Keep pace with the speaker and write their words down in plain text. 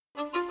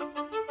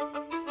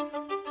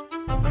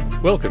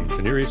Welcome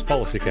to Near East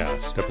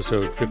PolicyCast,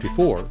 episode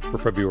 54 for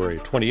February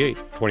 28,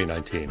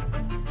 2019.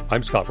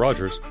 I'm Scott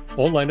Rogers,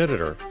 online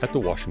editor at the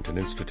Washington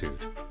Institute.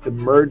 The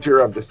merger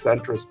of the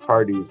centrist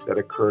parties that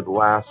occurred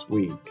last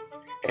week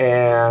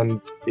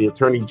and the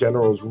Attorney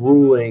General's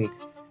ruling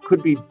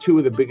could be two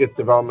of the biggest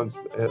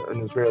developments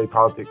in Israeli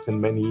politics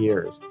in many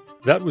years.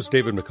 That was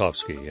David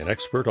Makovsky, an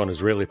expert on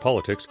Israeli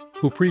politics,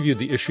 who previewed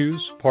the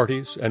issues,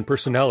 parties, and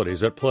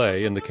personalities at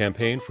play in the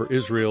campaign for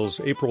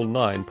Israel's April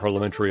 9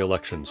 parliamentary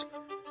elections.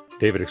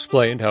 David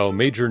explained how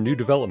major new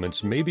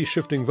developments may be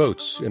shifting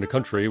votes in a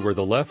country where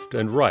the left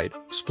and right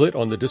split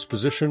on the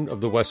disposition of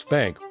the West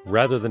Bank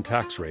rather than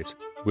tax rates.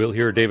 We'll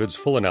hear David's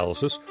full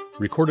analysis,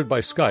 recorded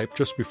by Skype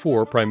just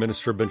before Prime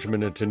Minister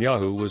Benjamin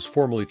Netanyahu was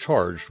formally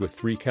charged with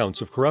 3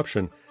 counts of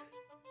corruption.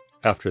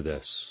 After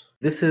this.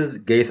 This is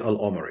Gaith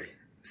Al-Omari,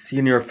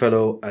 Senior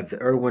Fellow at the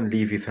Erwin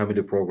Levy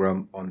Family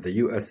Program on the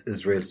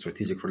U.S.-Israel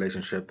Strategic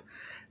Relationship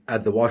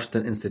at the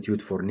Washington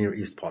Institute for Near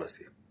East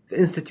Policy. The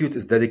Institute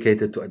is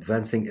dedicated to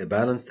advancing a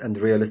balanced and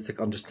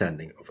realistic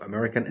understanding of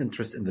American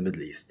interests in the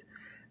Middle East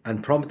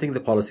and promoting the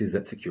policies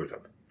that secure them.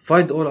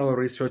 Find all our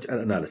research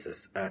and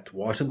analysis at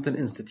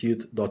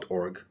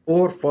washingtoninstitute.org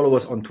or follow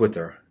us on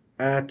Twitter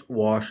at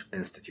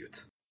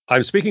WashInstitute.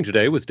 I'm speaking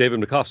today with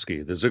David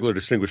Makovsky, the Ziegler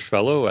Distinguished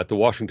Fellow at the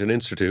Washington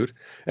Institute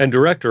and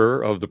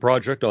Director of the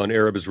Project on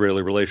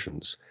Arab-Israeli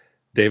Relations.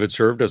 David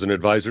served as an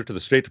advisor to the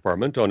State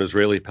Department on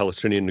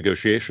Israeli-Palestinian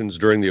negotiations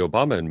during the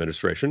Obama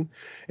administration,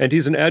 and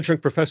he's an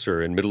adjunct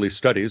professor in Middle East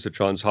Studies at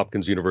Johns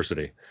Hopkins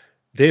University.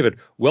 David,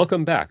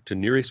 welcome back to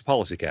Near East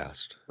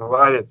PolicyCast.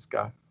 Delighted,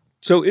 Scott.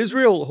 So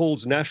Israel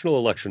holds national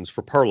elections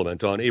for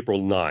parliament on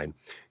April 9.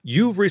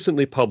 You've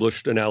recently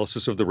published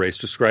analysis of the race,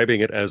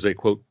 describing it as a,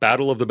 quote,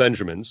 battle of the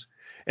Benjamins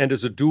and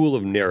as a duel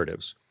of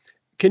narratives.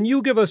 Can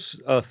you give us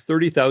a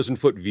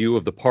 30,000-foot view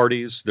of the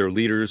parties, their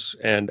leaders,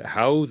 and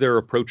how they're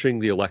approaching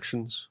the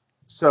elections?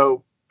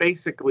 So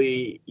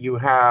basically, you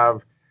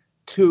have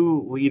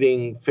 2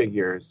 leading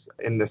figures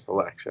in this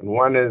election.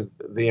 One is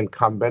the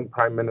incumbent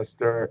Prime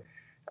Minister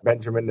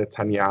Benjamin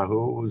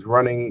Netanyahu, who's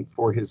running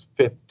for his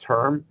 5th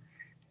term,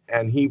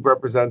 and he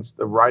represents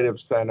the right of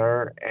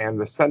center, and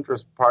the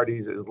centrist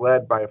parties is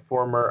led by a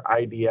former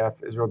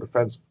IDF, Israel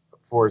Defense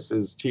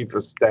Forces Chief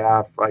of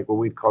Staff, like what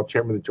we'd call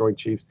Chairman of the Joint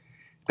Chiefs,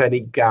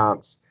 Benny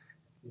Gantz.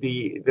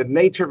 The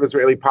nature of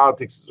Israeli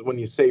politics is when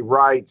you say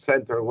right,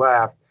 center,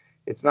 left,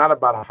 it's not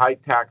about high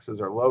taxes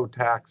or low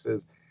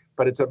taxes,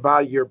 but it's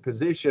about your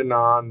position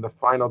on the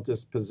final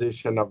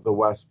disposition of the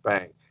West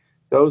Bank.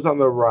 Those on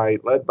the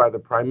right, led by the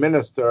Prime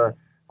Minister,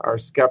 are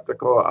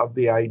skeptical of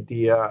the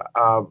idea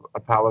of a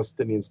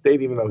Palestinian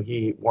state, even though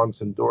he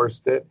once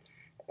endorsed it,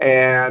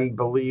 and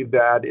believe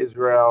that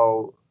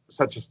Israel,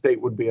 such a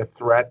state, would be a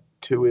threat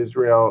to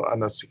Israel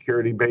on a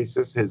security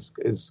basis.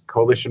 His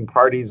coalition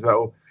parties,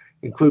 though,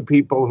 include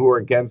people who are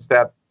against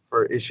that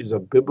for issues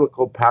of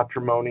biblical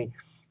patrimony.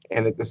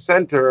 And at the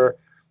center,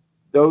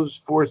 those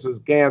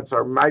forces, Gantz,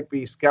 might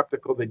be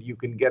skeptical that you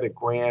can get a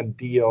grand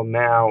deal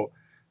now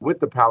with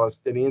the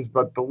Palestinians,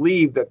 but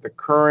believe that the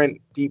current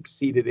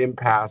deep-seated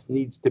impasse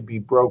needs to be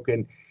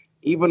broken,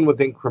 even with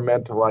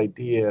incremental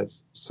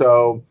ideas.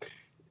 So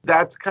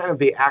that's kind of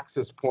the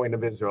axis point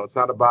of Israel. It's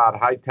not about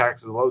high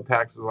taxes, low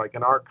taxes like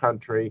in our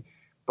country,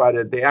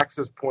 but the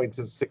axis point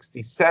since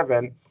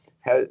 1967,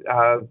 the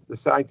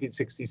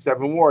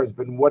 1967 war has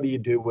been, what do you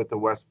do with the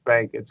West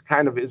Bank? It's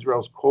kind of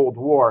Israel's Cold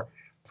War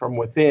from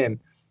within.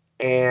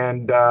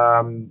 And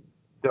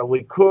the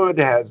Likud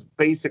has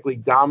basically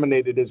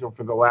dominated Israel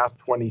for the last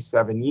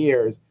 27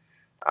 years,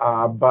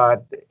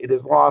 but it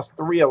has lost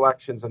 3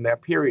 elections in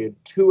that period.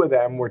 2 of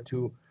them were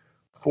to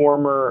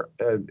former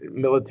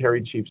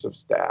military chiefs of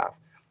staff,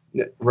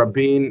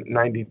 Rabin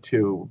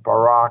 92,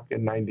 Barak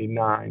in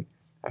 99.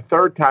 A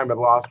third time it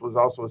lost was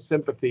also a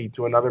sympathy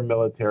to another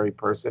military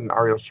person,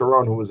 Ariel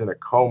Sharon, who was in a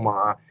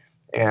coma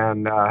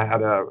and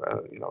had a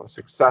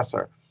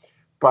successor.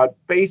 But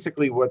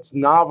basically what's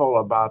novel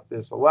about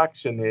this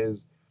election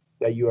is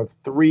that you have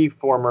 3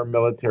 former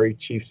military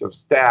chiefs of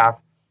staff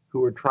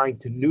who are trying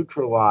to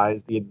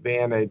neutralize the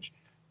advantage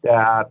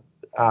that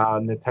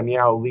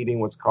Netanyahu, leading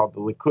what's called the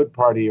Likud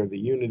Party or the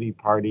Unity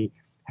Party,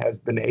 has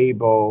been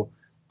able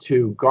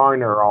to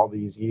garner all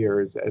these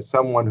years as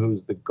someone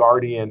who's the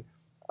guardian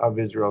of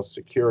Israel's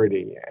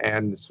security.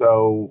 And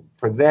so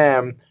for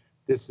them,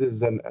 this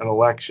is an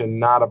election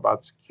not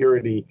about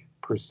security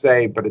per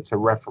se, but it's a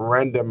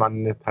referendum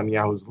on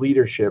Netanyahu's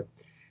leadership,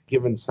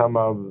 given some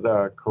of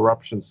the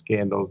corruption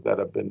scandals that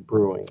have been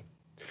brewing.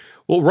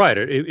 Well, right.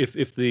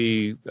 If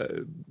the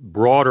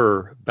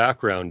broader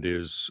background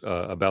is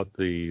about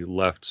the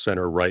left,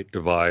 center, right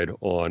divide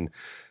on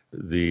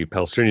the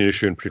Palestinian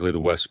issue, and particularly the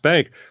West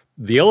Bank,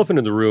 the elephant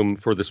in the room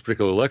for this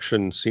particular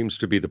election seems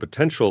to be the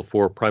potential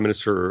for Prime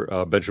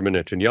Minister Benjamin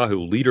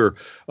Netanyahu, leader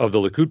of the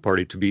Likud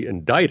party, to be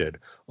indicted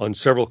on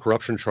several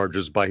corruption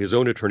charges by his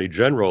own attorney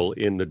general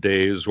in the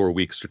days or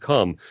weeks to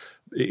come.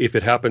 If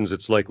it happens,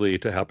 it's likely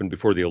to happen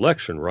before the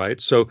election, right?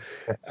 So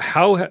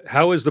how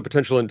has the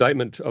potential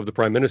indictment of the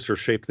prime minister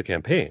shaped the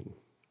campaign?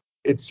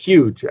 It's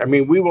huge. I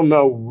mean, we will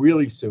know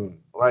really soon,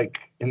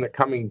 like in the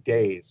coming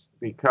days,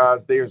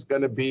 because there's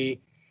going to be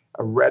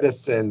a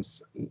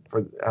reticence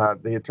for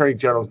the Attorney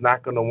General is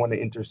not going to want to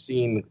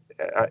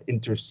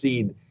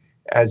intercede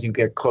as you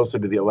get closer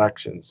to the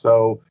election.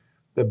 So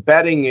the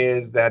betting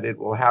is that it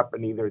will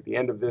happen either at the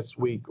end of this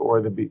week or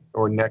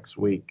next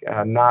week,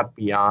 not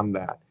beyond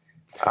that.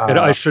 And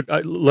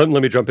let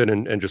me jump in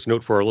and just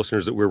note for our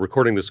listeners that we're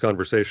recording this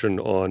conversation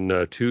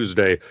on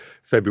Tuesday,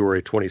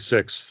 February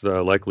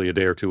 26th, likely a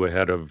day or two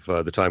ahead of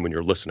the time when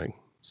you're listening.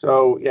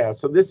 So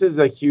this is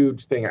a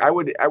huge thing. I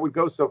would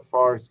go so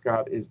far,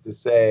 Scott, is to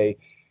say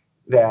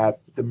that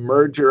the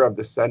merger of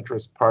the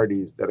centrist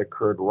parties that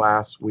occurred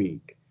last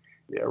week,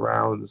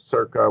 around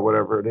circa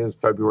whatever it is,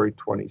 February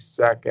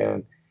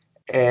 22nd,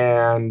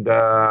 and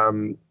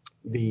the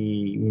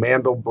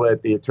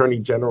Mandelblit, the Attorney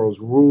General's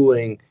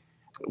ruling,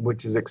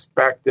 which is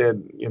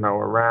expected,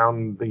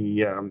 around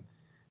the,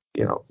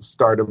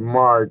 start of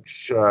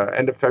March,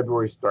 end of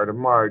February, start of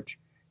March,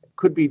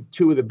 could be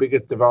two of the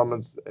biggest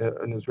developments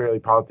in Israeli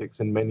politics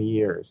in many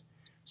years.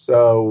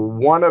 So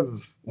one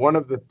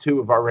of the two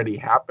have already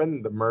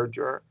happened, the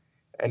merger,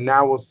 and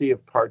now we'll see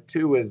if part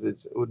two is.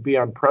 It would be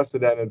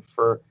unprecedented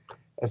for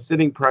a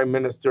sitting prime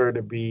minister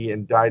to be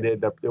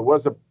indicted. There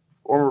was a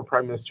former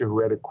prime minister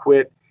who had to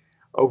quit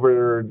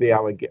over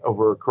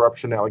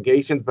corruption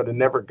allegations, but it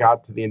never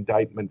got to the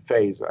indictment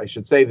phase. I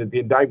should say that the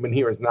indictment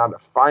here is not a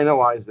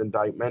finalized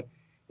indictment.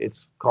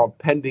 It's called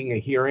pending a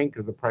hearing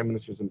because the prime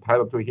minister is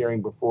entitled to a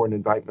hearing before an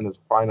indictment is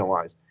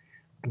finalized.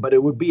 But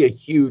it would be a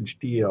huge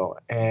deal.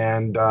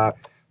 And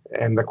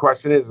the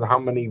question is, how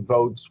many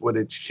votes would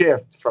it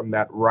shift from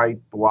that right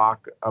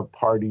block of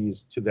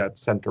parties to that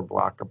center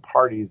block of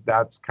parties?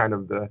 That's kind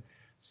of the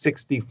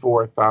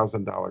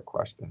 $64,000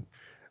 question.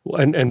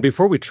 And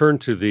before we turn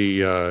to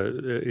the,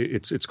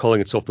 it's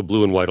calling itself the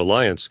Blue and White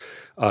Alliance,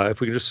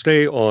 if we can just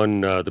stay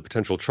on the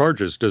potential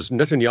charges, does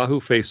Netanyahu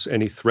face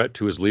any threat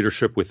to his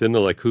leadership within the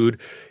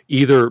Likud,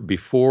 either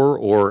before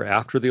or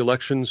after the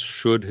elections,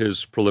 should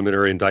his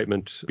preliminary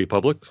indictment be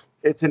public?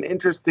 It's an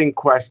interesting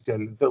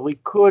question. The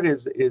Likud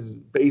is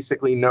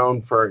basically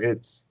known for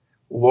its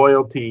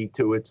loyalty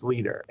to its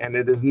leader, and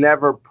it has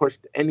never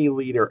pushed any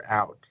leader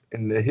out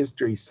in the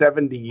history,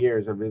 70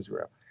 years of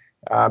Israel.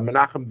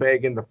 Menachem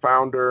Begin, the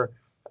founder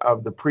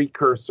of the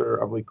precursor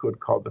of Likud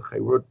called the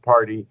Cherut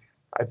Party,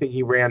 I think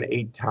he ran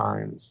 8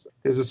 times.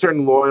 There's a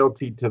certain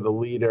loyalty to the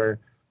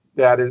leader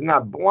that is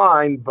not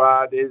blind,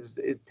 but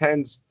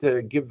tends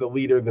to give the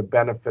leader the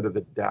benefit of the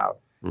doubt.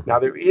 Mm-hmm. Now,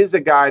 there is a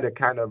guy to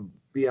kind of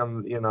be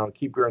on,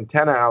 keep your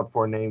antenna out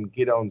for, named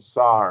Gideon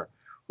Sa'ar,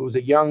 who's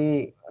a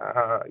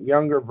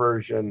younger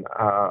version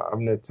of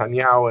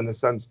Netanyahu in the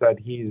sense that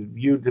he's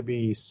viewed to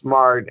be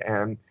smart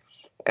and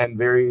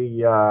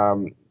very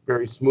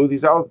very smooth.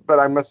 He's out, but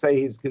I must say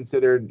he's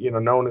considered,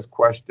 no one has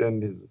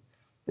questioned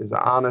his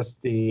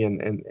honesty,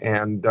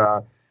 and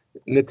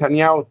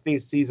Netanyahu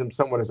sees him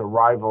somewhat as a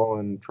rival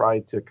and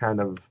tried to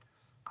kind of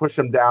push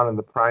him down in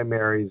the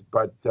primaries.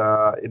 But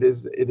it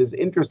is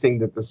interesting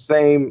that the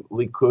same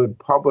Likud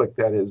public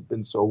that has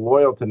been so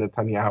loyal to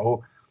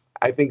Netanyahu,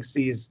 I think,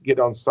 sees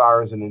Gideon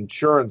Sa'ar as an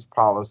insurance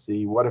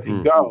policy. What if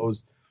he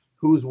goes?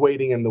 Who's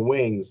waiting in the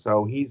wings?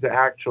 So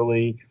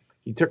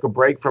he took a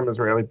break from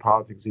Israeli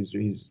politics.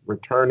 He's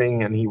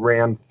returning, and he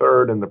ran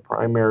third in the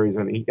primaries,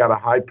 and he got a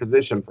high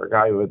position for a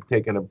guy who had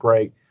taken a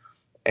break.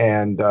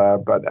 And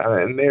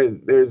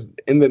there's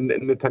in the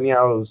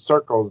Netanyahu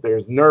circles,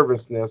 there's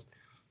nervousness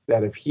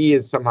that if he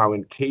is somehow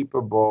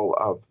incapable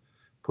of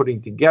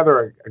putting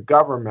together a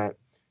government,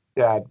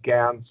 that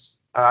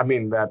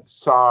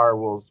Sa'ar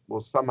will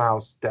somehow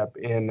step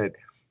in.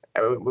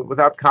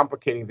 Without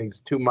complicating things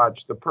too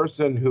much, the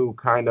person who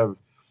kind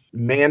of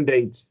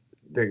mandates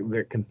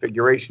the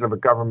configuration of a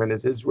government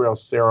is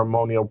Israel's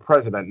ceremonial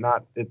president,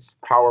 not its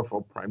powerful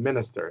prime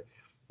minister.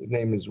 His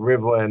name is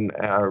Rivlin,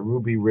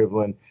 Ruby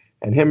Rivlin,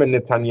 and him and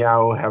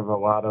Netanyahu have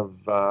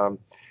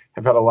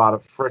had a lot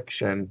of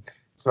friction.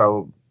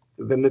 So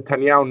the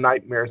Netanyahu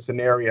nightmare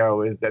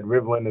scenario is that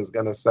Rivlin is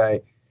going to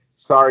say,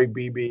 "Sorry,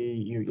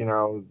 Bibi,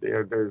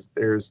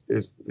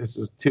 this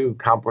is too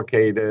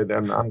complicated,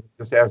 and I'm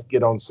just ask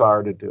Gideon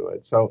Sa'ar to do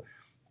it." So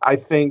I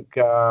think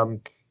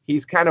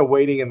he's kind of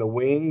waiting in the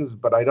wings,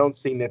 but I don't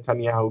see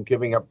Netanyahu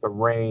giving up the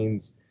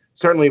reins,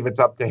 certainly if it's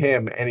up to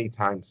him,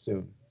 anytime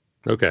soon.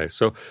 Okay,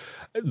 so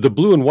the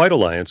Blue and White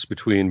Alliance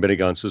between Benny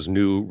Gantz's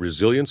new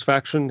Resilience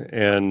faction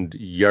and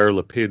Yair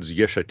Lapid's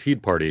Yesh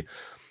Atid party,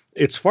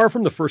 it's far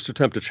from the first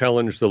attempt to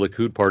challenge the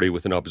Likud party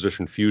with an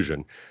opposition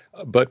fusion.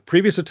 But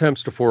previous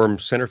attempts to form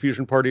center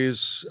fusion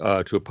parties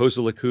to oppose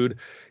the Likud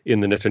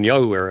in the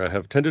Netanyahu era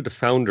have tended to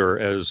founder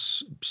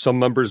as some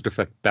members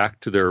defect back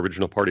to their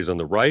original parties on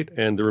the right,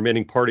 and the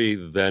remaining party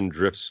then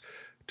drifts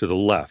to the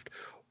left.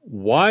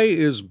 Why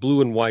is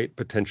Blue and White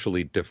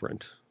potentially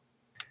different?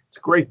 It's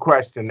a great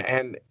question.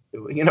 And,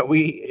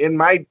 it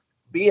might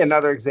be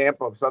another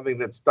example of something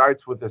that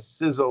starts with a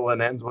sizzle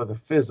and ends with a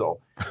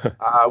fizzle.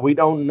 We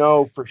don't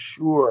know for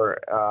sure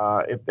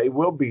if they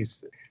will be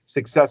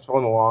successful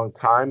in the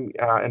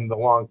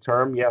long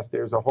term. Yes,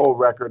 there's a whole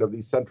record of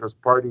these centrist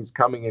parties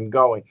coming and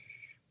going.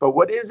 But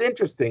what is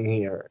interesting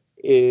here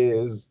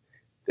is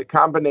the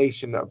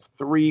combination of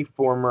three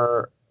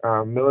former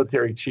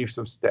military chiefs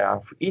of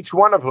staff, each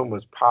one of whom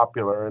was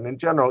popular. And in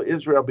general,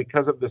 Israel,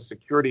 because of the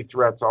security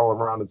threats all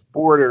around its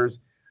borders,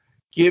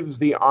 gives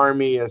the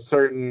army a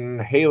certain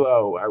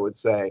halo, I would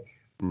say.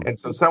 And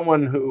so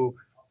someone who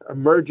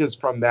emerges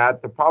from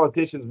that, the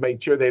politicians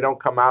made sure they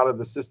don't come out of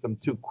the system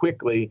too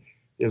quickly.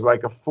 There's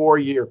like a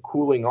 4-year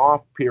cooling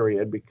off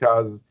period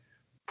because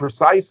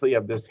precisely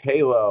of this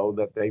halo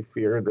that they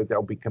fear that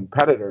they'll be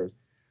competitors.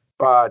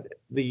 But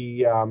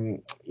these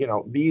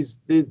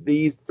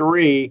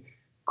three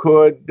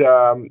could,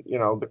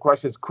 the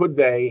question is, could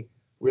they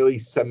really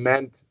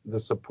cement the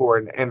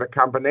support? And the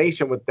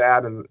combination with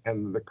that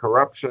and the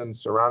corruption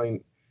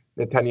surrounding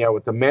Netanyahu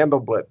with the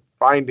Mandelblit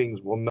findings,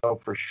 we'll know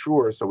for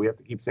sure. So we have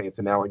to keep saying it's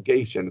an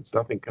allegation. It's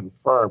nothing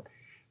confirmed.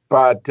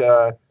 But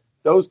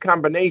those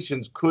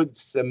combinations could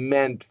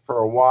cement for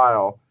a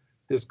while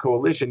this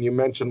coalition. You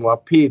mentioned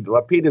Lapid.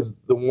 Lapid is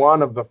the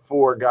one of the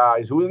four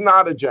guys who is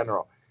not a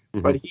general,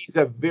 but he's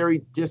a very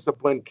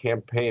disciplined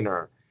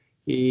campaigner.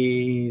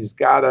 He's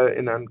got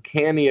an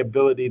uncanny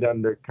ability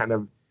to kind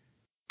of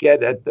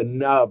get at the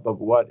nub of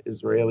what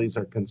Israelis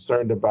are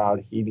concerned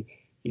about. He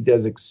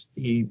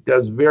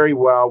does very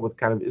well with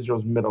kind of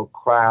Israel's middle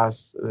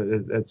class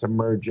that's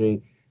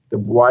emerging, the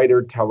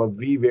wider Tel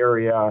Aviv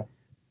area,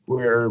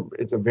 where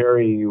it's a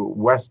very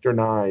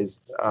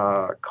westernized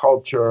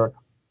culture,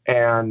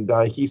 and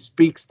he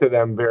speaks to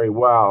them very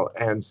well.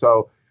 And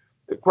so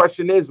the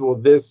question is, will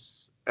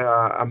this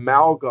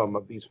amalgam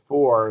of these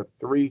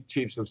three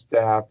chiefs of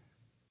staff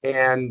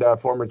and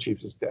former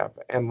chiefs of staff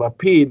and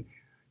Lapid,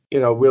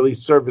 really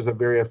serve as a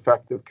very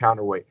effective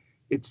counterweight?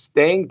 Its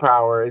staying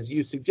power, as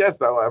you suggest,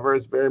 however,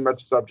 is very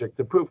much subject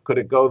to proof. Could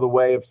it go the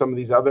way of some of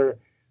these other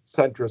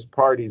centrist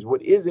parties?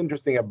 What is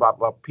interesting about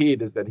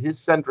Lapid is that his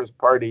centrist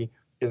party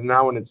is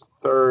now in its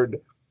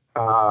third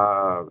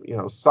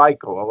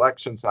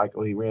election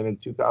cycle. He ran in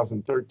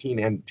 2013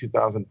 and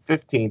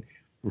 2015.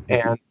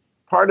 And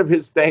part of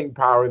his staying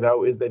power,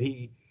 though, is that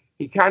he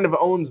kind of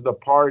owns the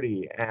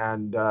party,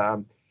 and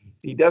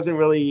he doesn't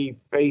really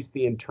face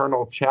the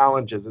internal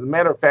challenges. As a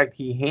matter of fact,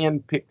 he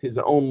handpicked his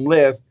own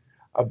list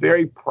of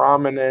very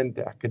prominent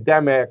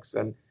academics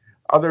and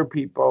other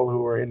people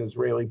who are in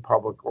Israeli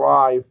public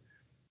life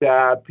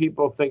that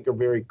people think are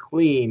very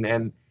clean,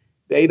 and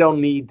they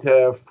don't need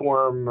to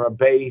form a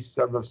base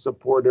of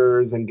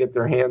supporters and get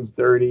their hands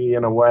dirty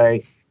in a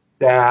way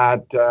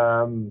that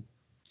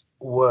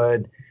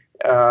would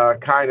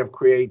kind of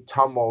create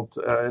tumult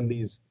in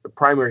these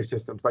primary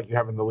systems like you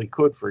have in the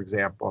Likud, for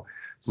example.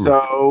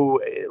 So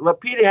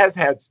Lapid has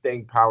had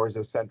staying power as a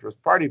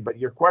centrist party, but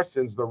your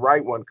question's the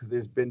right one, because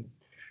there's been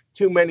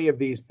too many of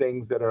these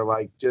things that are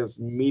like just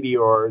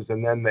meteors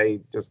and then they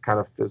just kind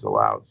of fizzle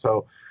out.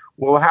 So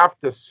we'll have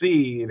to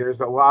see.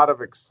 There's a lot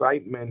of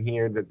excitement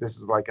here that this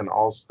is like an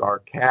all-star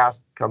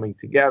cast coming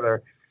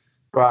together.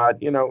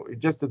 But,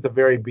 just at the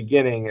very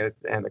beginning,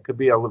 and it could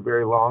be a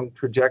very long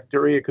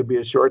trajectory. It could be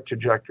a short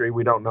trajectory.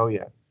 We don't know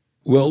yet.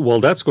 Well, while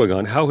that's going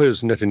on, how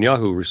has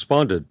Netanyahu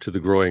responded to the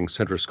growing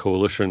centrist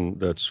coalition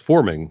that's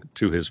forming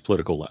to his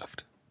political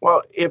left?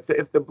 Well, if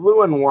the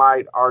blue and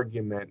white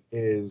argument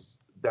is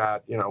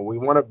that, we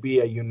want to be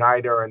a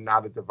uniter and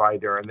not a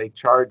divider, and they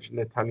charge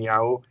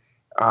Netanyahu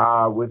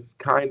with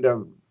kind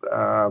of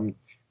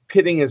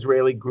pitting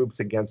Israeli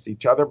groups against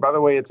each other. By the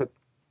way, it's a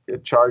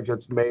charge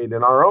that's made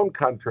in our own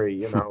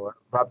country,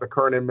 about the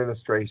current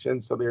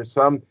administration. So there's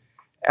some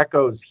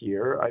echoes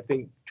here. I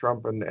think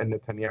Trump and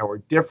Netanyahu are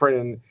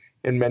different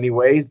in many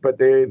ways, but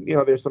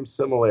there's some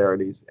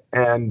similarities.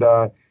 And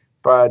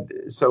but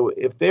so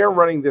if they're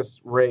running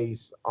this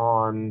race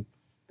on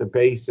the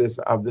basis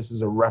of this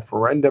is a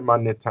referendum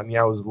on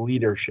Netanyahu's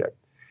leadership,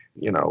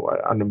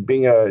 on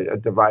being a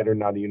divider,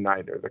 not a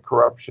uniter, the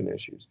corruption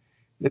issues,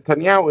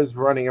 Netanyahu is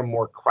running a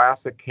more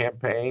classic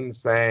campaign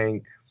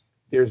saying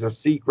there's a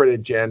secret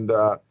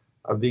agenda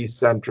of these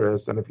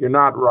centrists, and if you're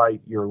not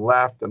right, you're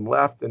left. And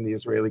left in the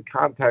Israeli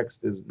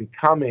context is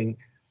becoming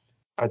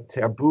a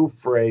taboo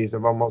phrase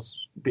of almost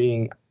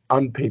being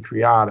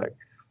unpatriotic.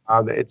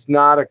 It's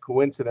not a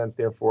coincidence,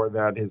 therefore,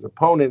 that his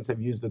opponents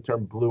have used the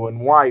term blue and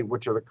white,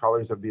 which are the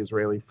colors of the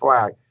Israeli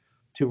flag,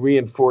 to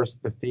reinforce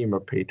the theme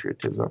of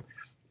patriotism.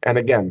 And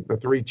again, the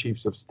three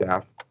chiefs of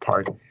staff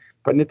part.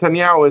 But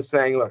Netanyahu is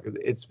saying, look,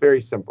 it's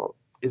very simple.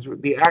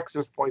 The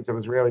axis points of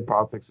Israeli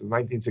politics since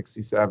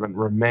 1967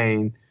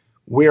 remain,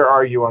 where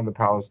are you on the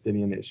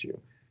Palestinian issue?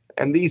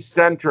 And these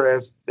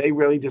centrists, they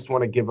really just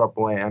want to give up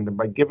land. And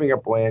by giving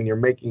up land, you're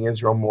making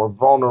Israel more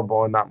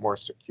vulnerable and not more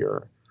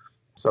secure.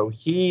 So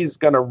he's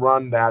going to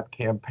run that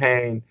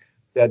campaign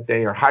that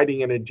they are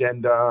hiding an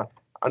agenda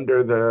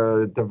under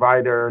the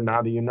divider,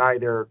 not a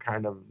uniter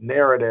kind of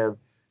narrative.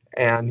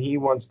 And he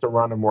wants to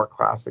run a more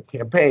classic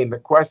campaign. The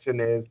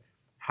question is,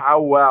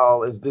 how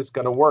well is this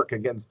going to work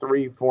against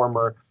three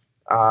former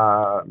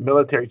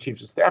military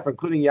chiefs of staff,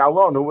 including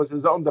Ya'alon, who was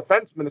his own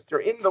defense minister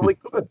in the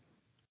Likud?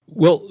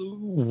 Well,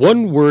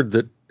 one word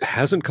that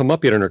hasn't come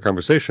up yet in our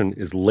conversation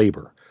is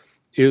labor.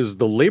 Is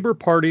the Labor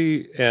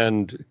Party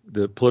and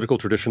the political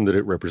tradition that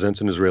it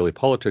represents in Israeli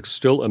politics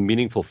still a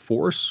meaningful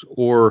force,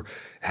 or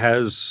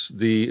has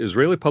the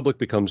Israeli public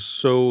become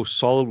so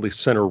solidly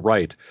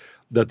center-right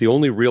that the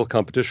only real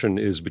competition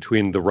is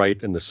between the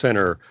right and the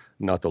center,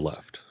 not the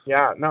left?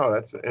 Yeah, no,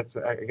 it's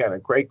again a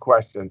great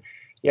question.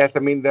 Yes, I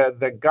mean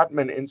the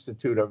Gutman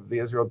Institute of the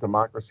Israel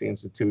Democracy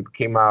Institute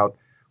came out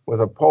with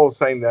a poll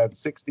saying that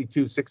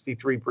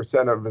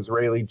 63% of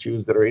Israeli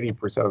Jews that are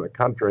 80% of the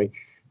country,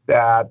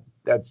 that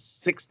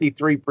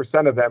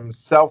 63% of them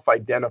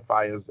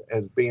self-identify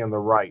as being the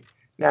right.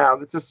 Now,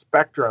 it's a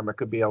spectrum. It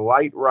could be a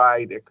light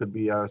right, it could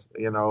be a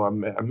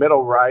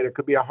middle right, it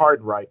could be a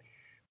hard right.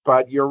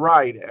 But you're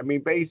right. I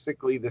mean,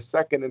 basically, the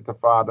Second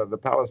Intifada, the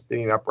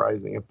Palestinian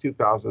uprising of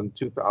 2000,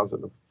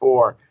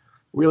 2004,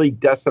 really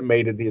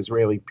decimated the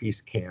Israeli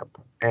peace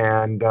camp,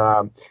 and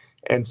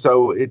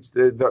so it's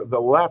the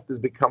left has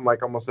become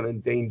like almost an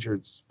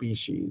endangered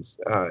species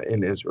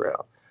in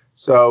Israel.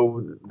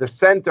 So the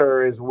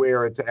center is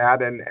where it's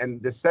at,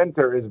 and the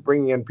center is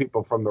bringing in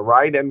people from the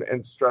right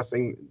and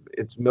stressing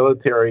its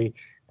military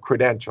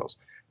credentials.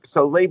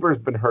 So Labor's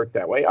been hurt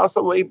that way.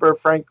 Also, Labor,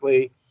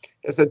 frankly,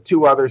 has had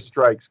two other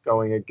strikes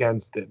going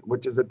against it,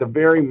 which is at the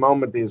very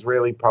moment the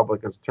Israeli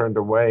public has turned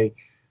away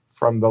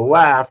from the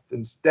left,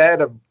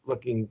 instead of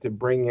looking to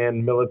bring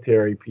in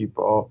military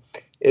people,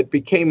 it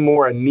became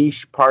more a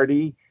niche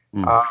party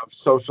of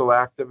social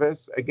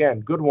activists.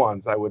 Again, good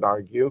ones, I would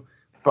argue.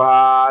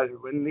 But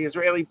in the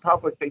Israeli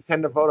public, they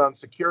tend to vote on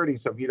security.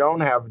 So if you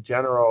don't have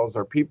generals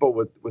or people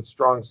with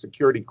strong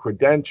security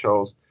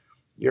credentials,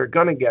 you're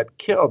going to get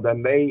killed.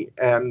 And they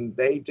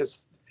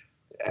just,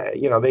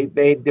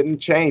 they didn't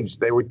change.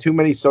 There were too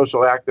many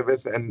social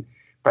activists. And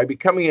by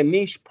becoming a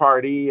niche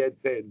party,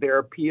 their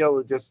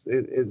appeal just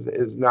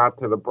is not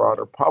to the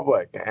broader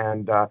public.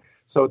 And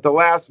so at the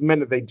last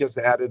minute, they just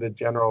added a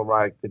general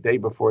right the day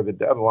before the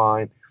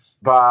deadline.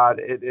 But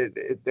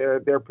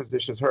their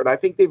position's hurt. I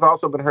think they've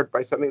also been hurt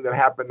by something that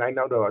happened. I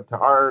know to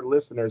our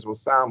listeners will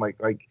sound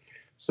like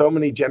so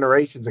many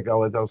generations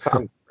ago. It'll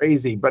sound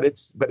crazy, but it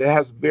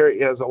has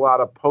a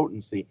lot of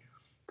potency.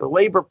 The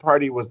Labor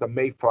Party was the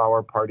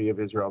Mayflower Party of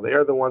Israel. They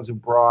are the ones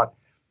who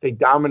they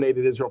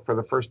dominated Israel for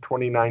the first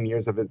 29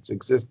 years of its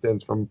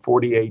existence, from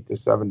 48 to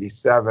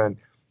 77,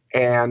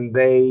 and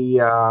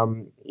they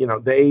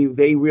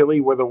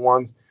really were the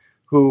ones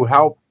who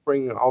helped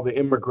bring all the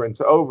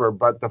immigrants over.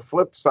 But the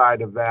flip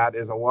side of that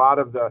is a lot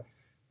of the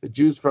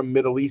Jews from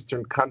Middle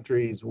Eastern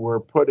countries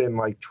were put in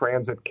like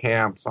transit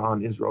camps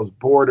on Israel's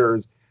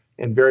borders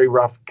in very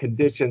rough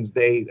conditions.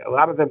 A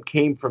lot of them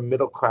came from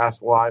middle class,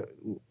 homes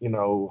in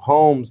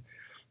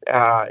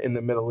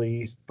the Middle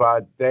East,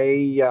 but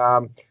they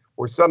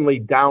were suddenly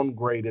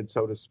downgraded,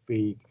 so to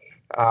speak.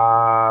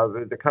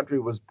 The country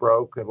was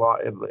broke.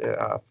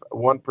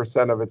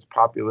 1% of its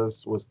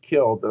populace was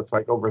killed. That's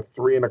like over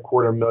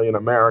 3.25 million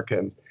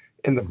Americans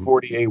in the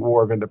 48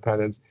 War of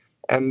Independence.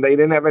 And they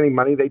didn't have any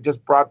money. They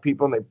just brought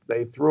people and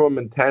they threw them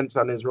in tents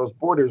on Israel's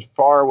borders,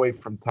 far away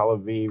from Tel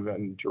Aviv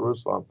and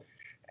Jerusalem.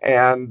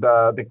 And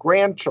the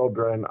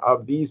grandchildren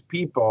of these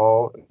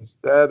people,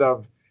 instead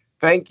of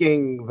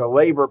thanking the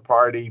Labor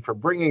Party for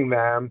bringing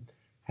them,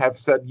 have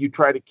said, you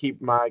try to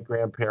keep my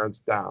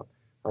grandparents down.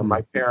 Or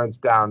my parents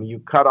down. You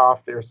cut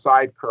off their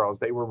side curls.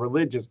 They were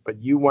religious,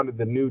 but you wanted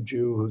the new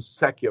Jew who's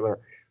secular.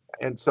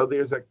 And so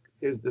there's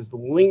this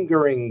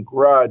lingering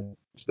grudge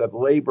that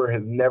Labor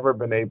has never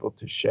been able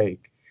to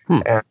shake.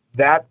 And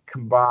that,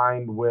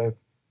 combined with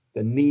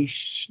the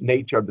niche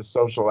nature of the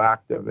social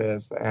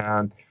activists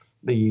and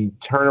the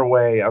turn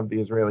away of the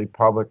Israeli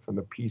public from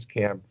the peace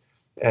camp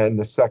and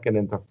the Second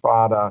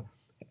Intifada,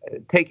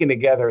 taken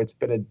together, it's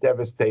been a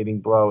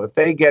devastating blow. If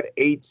they get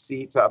 8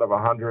 seats out of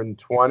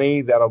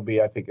 120, that'll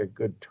be, I think, a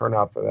good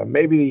turnout for them.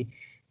 Maybe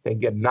they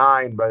get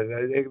 9, but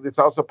it's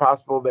also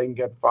possible they can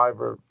get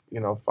 5 or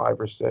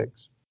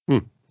 6.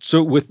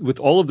 So with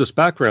all of this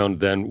background,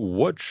 then,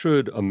 what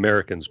should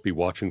Americans be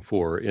watching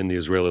for in the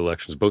Israeli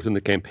elections, both in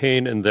the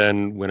campaign and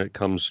then when it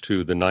comes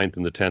to the 9th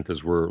and the 10th,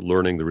 as we're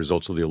learning the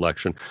results of the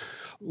election?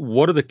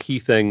 What are the key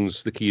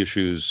things, the key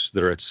issues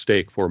that are at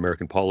stake for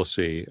American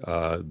policy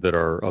that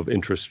are of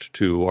interest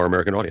to our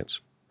American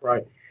audience?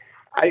 Right.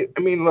 I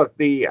mean, look,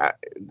 the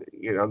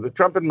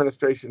Trump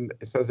administration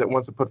says it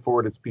wants to put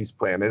forward its peace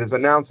plan. It has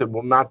announced it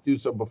will not do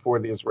so before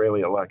the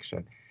Israeli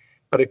election,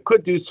 but it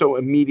could do so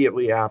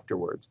immediately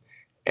afterwards.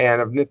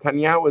 And if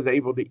Netanyahu is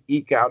able to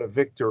eke out a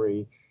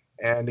victory,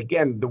 and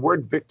again, the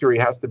word victory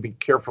has to be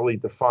carefully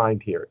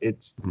defined here.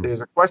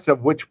 There's a question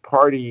of which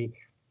party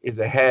is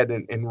ahead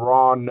in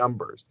raw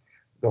numbers.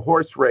 The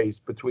horse race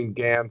between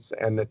Gantz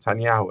and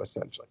Netanyahu,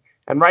 essentially.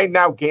 And right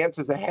now, Gantz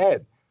is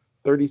ahead,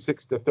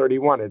 36 to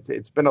 31.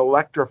 It's been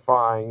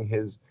electrifying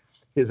his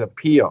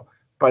appeal.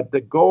 But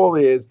the goal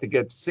is to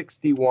get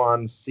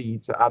 61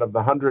 seats out of the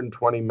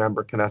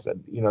 120-member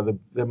Knesset,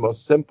 the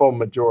most simple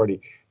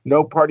majority.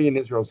 No party in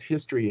Israel's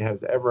history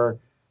has ever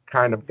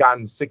kind of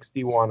gotten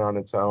 61 on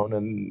its own,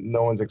 and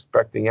no one's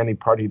expecting any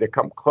party to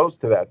come close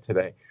to that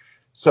today.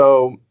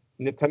 So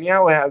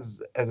Netanyahu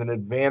has an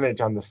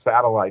advantage on the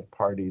satellite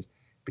parties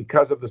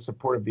because of the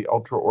support of the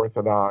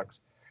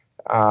ultra-Orthodox,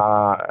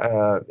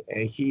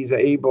 he's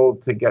able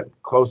to get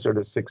closer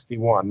to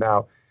 61.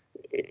 Now,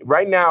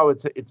 right now,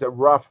 it's a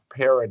rough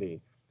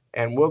parity.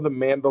 And will the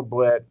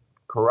Mandelblit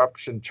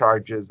corruption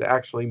charges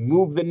actually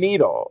move the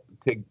needle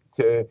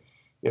to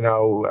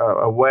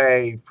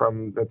away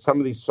from that? Some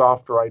of these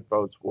soft right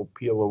votes will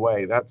peel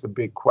away. That's a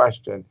big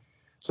question.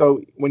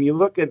 So when you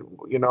look at,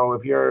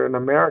 if you're an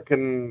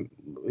American,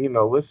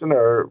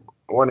 listener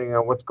wanting to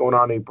know what's going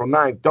on April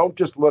 9th, don't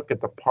just look at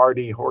the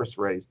party horse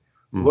race.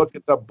 Look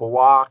at the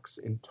blocks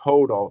in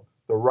total,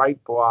 the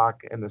right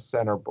block and the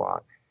center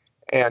block.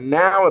 And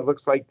now it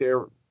looks like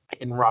they're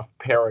in rough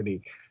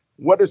parity.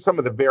 What are some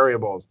of the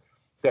variables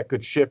that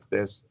could shift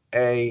this?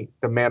 The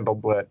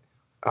Mandelblit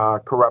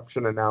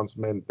corruption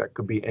announcement that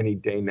could be any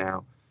day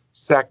now.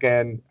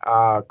 Second,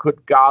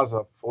 could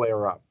Gaza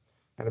flare up?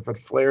 And if it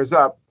flares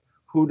up,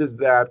 who does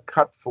that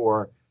cut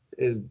for?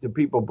 Do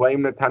people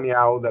blame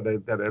Netanyahu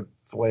that it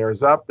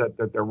flares up, that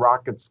there are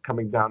rockets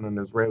coming down on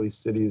Israeli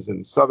cities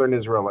in southern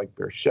Israel like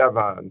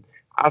Beersheba and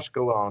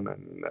Ashkelon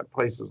and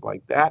places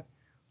like that?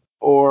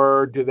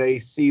 Or do they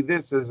see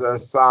this as a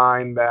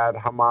sign that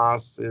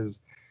Hamas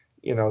is,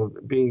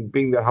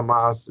 being that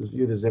Hamas is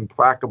viewed as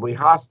implacably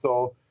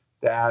hostile,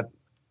 that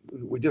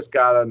we just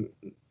gotta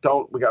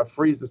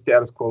freeze the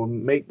status quo,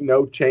 make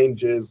no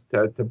changes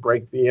to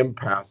break the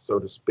impasse, so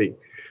to speak.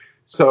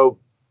 So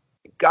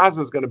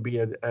Gaza is going to be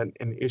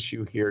an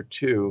issue here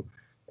too.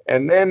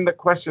 And then the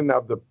question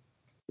of the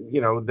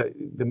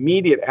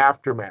immediate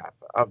aftermath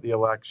of the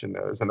election.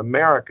 As an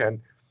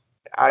American,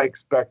 I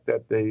expect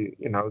that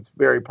it's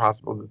very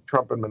possible the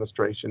Trump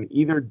administration,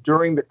 either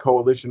during the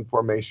coalition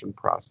formation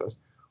process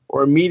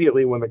or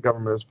immediately when the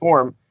government is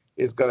formed,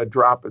 is going to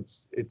drop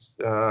its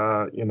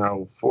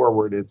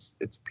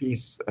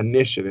peace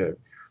initiative.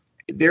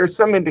 There are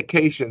some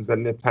indications that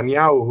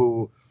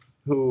Netanyahu,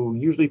 who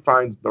usually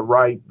finds the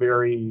right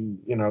very,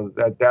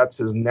 that's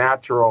his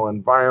natural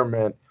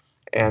environment.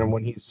 And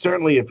when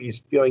if he's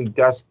feeling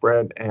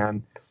desperate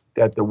and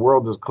that the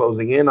world is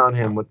closing in on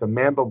him with the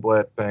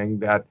Mandelblit thing,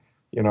 that,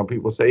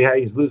 people say,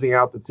 hey, he's losing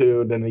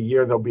altitude. In a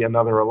year, there'll be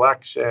another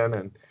election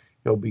and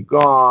he'll be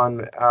gone,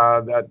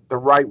 that the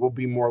right will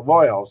be more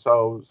loyal.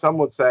 So some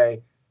would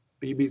say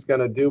Bibi's going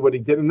to do what he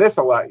did in this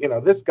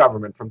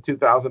government from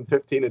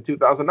 2015 to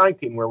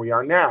 2019, where we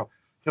are now.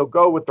 He'll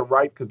go with the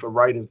right because the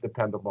right is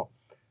dependable.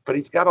 But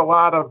he's got a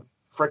lot of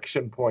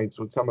friction points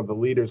with some of the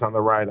leaders on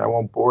the right. I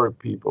won't bore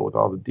people with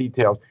all the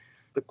details.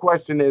 The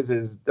question is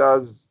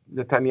does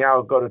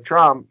Netanyahu go to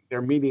Trump?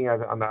 They're meeting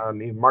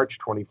on March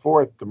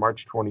 24th to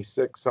March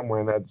 26th, somewhere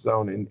in that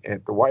zone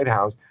at the White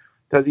House.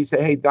 Does he say,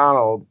 hey,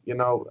 Donald,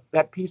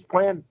 that peace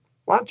plan,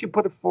 why don't you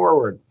put it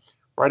forward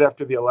right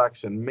after the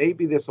election?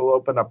 Maybe this will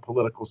open up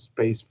political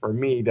space for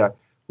me to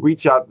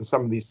reach out to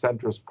some of these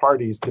centrist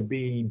parties to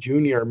be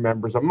junior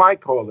members of my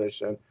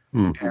coalition.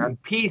 Mm-hmm.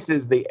 And peace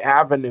is the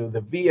avenue,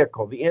 the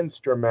vehicle, the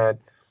instrument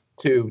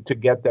to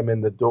get them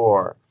in the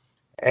door.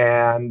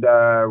 And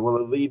will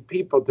it lead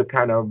people to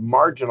kind of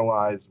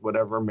marginalize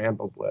whatever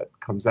Mandelblit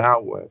comes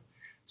out with?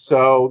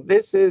 So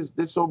this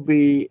will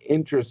be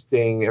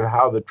interesting of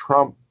how the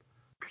Trump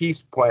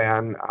peace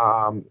plan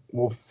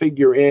will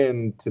figure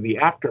into the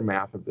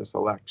aftermath of this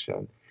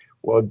election.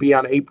 Will it be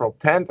on April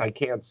 10th? I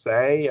can't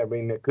say. I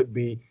mean, it could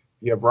be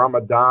you have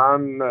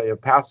Ramadan, you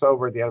have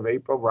Passover at the end of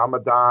April,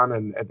 Ramadan,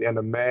 and at the end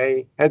of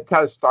May. At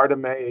the start of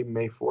May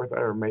 4th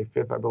or May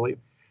 5th, I believe,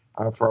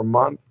 for a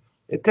month.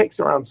 It takes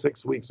around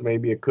 6 weeks,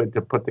 maybe it could,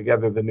 to put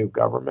together the new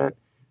government.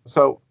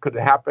 So could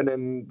it happen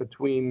in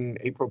between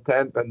April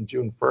 10th and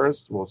June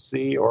 1st? We'll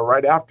see, or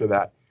right after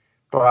that.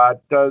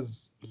 But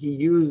does he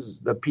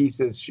use the peace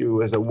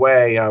issue as a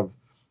way of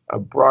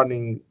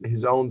broadening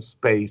his own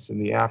space in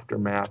the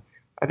aftermath?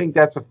 I think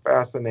that's a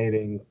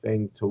fascinating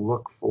thing to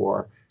look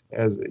for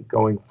as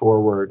going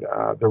forward,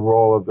 the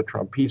role of the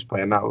Trump peace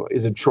plan. Now,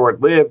 is it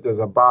short-lived? Does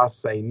Abbas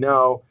say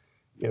no?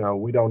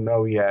 We don't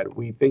know yet.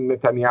 We think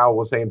Netanyahu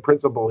will say in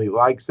principle he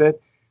likes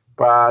it,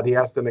 but he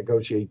has to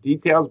negotiate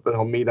details, but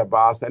he'll meet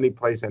Abbas any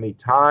place, any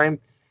time,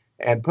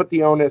 and put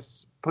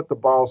the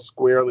ball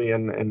squarely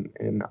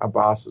in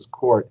Abbas's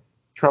court.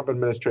 Trump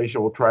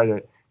administration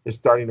is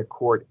starting to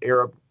court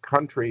Arab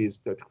countries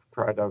to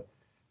try to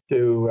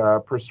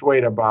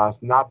persuade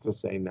Abbas not to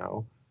say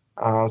no.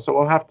 So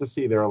we'll have to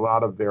see. There are a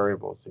lot of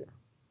variables here.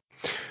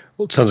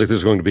 Well, it sounds like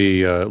there's going to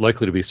be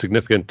likely to be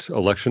significant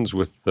elections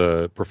with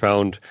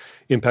profound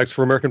impacts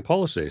for American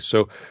policy.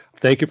 So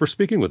thank you for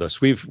speaking with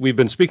us. We've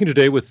been speaking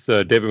today with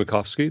David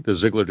Makovsky, the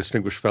Ziegler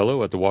Distinguished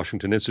Fellow at the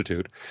Washington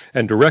Institute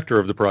and Director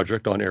of the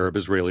Project on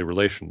Arab-Israeli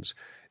Relations.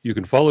 You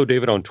can follow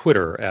David on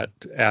Twitter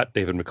at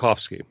David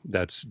Makovsky.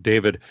 That's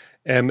David,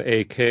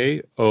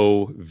 Makovsky.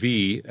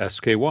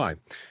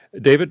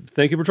 David,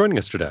 thank you for joining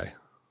us today.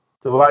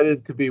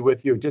 Delighted to be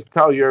with you. Just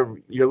tell your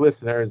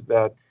listeners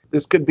that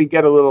this could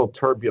get a little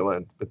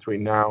turbulent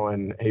between now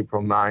and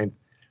April 9th.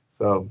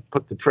 So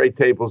put the tray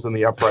tables in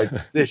the upright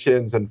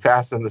positions and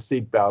fasten the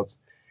seatbelts.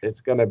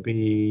 It's going to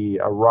be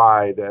a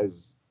ride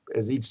as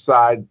each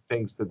side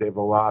thinks that they have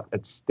a lot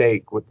at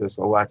stake with this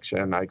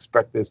election. I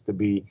expect this to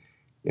be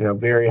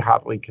very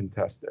hotly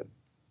contested.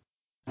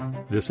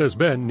 This has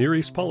been Near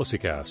East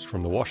PolicyCast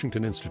from the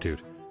Washington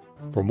Institute.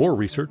 For more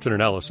research and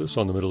analysis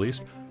on the Middle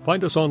East,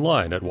 find us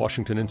online at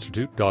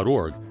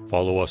washingtoninstitute.org,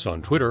 follow us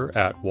on Twitter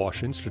at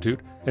WashInstitute,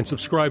 and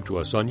subscribe to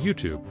us on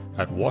YouTube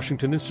at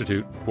Washington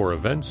Institute for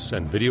events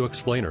and video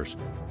explainers.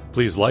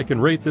 Please like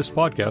and rate this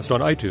podcast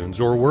on iTunes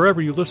or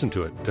wherever you listen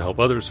to it to help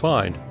others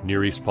find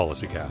Near East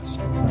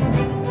PolicyCast.